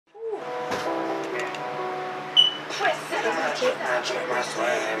drip, my drip, my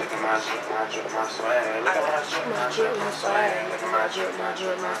swag. Look at my drip, my drip, my swag. Look at my drip, my drip, my swag. Look at my drip, my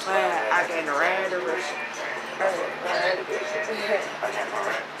drip, my swag. I can't ride the rest.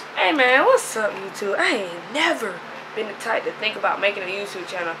 Hey man, what's up YouTube? I ain't never been the type to think about making a YouTube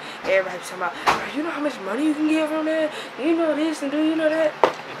channel. Everybody's talking about, bro, you know how much money you can get from that? You know this and do you know that?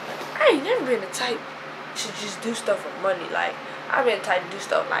 I ain't never been the type to just do stuff for money. Like, I've been the type to do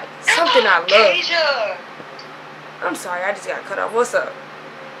stuff like something I love. I'm sorry, I just got cut off. What's up?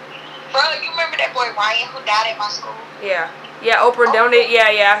 Bro, you remember that boy Ryan who died at my school? Yeah. Yeah, Oprah donated.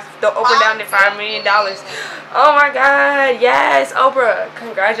 Yeah. The Oprah donated $5 million. Oh my God, yes, Oprah,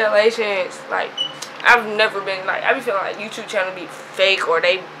 congratulations. Like, I've never been like, I be feeling like YouTube channel be fake or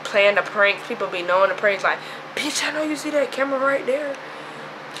they plan the pranks. People be knowing the pranks. Like, bitch, I know you see that camera right there.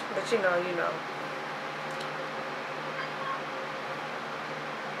 But you know.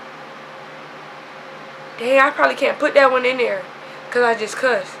 Dang, I probably can't put that one in there, cause I just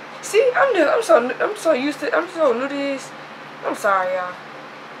cussed. See, I'm so used to, I'm so new to this. I'm sorry, y'all.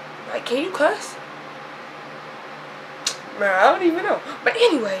 Like, can you cuss? Man, I don't even know. But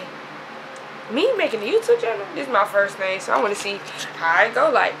anyway, me making a YouTube channel, this is my first thing, so I want to see how it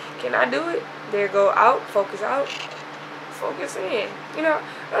go. Like, can I do it? There go out, focus in. You know,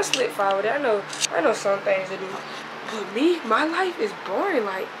 I slip forward. I know some things to do. But me, my life is boring.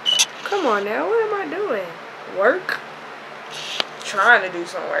 Like, come on now, what am I doing? Work? Trying to do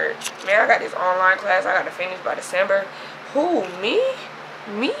some work. Man, I got this online class I got to finish by December. Who, me?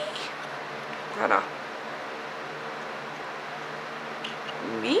 Me? Hold on.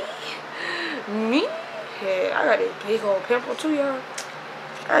 Me? Yeah, I got this big old pimple too, y'all.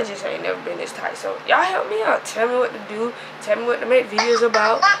 I just ain't never been this tight. So, y'all help me out. Tell me what to do. Tell me what to make videos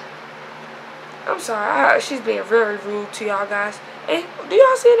about. I'm sorry. She's being very rude to y'all guys. And do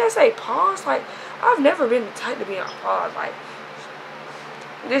y'all see that say pause? Like, I've never been the type to be on pause. Like,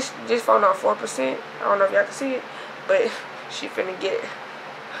 this phone on 4%. I don't know if y'all can see it. But she finna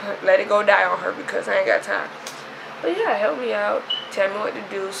let it go die on her because I ain't got time. But yeah, help me out. Tell me what to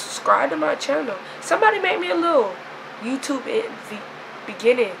do. Subscribe to my channel. Somebody make me a little YouTube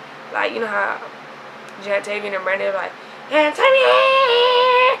beginning. Like, you know how Jantavian and Brandon like,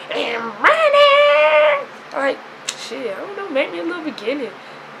 Jantavian and Brandon. Like, shit, I don't know. Make me a little beginning.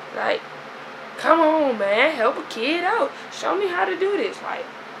 Like, come on, man. Help a kid out. Show me how to do this. Like,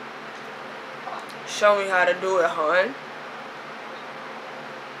 show me how to do it, hon.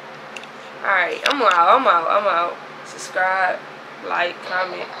 Alright, I'm out. Subscribe, like,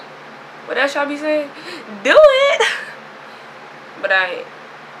 comment. What else y'all be saying? Do it! But I ain't.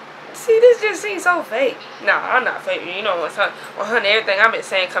 See, this just seems so fake. Nah, I'm not fake. You know what's 100 everything I've been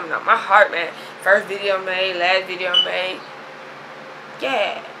saying coming out my heart, man. First video made, last video made.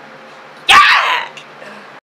 Yeah.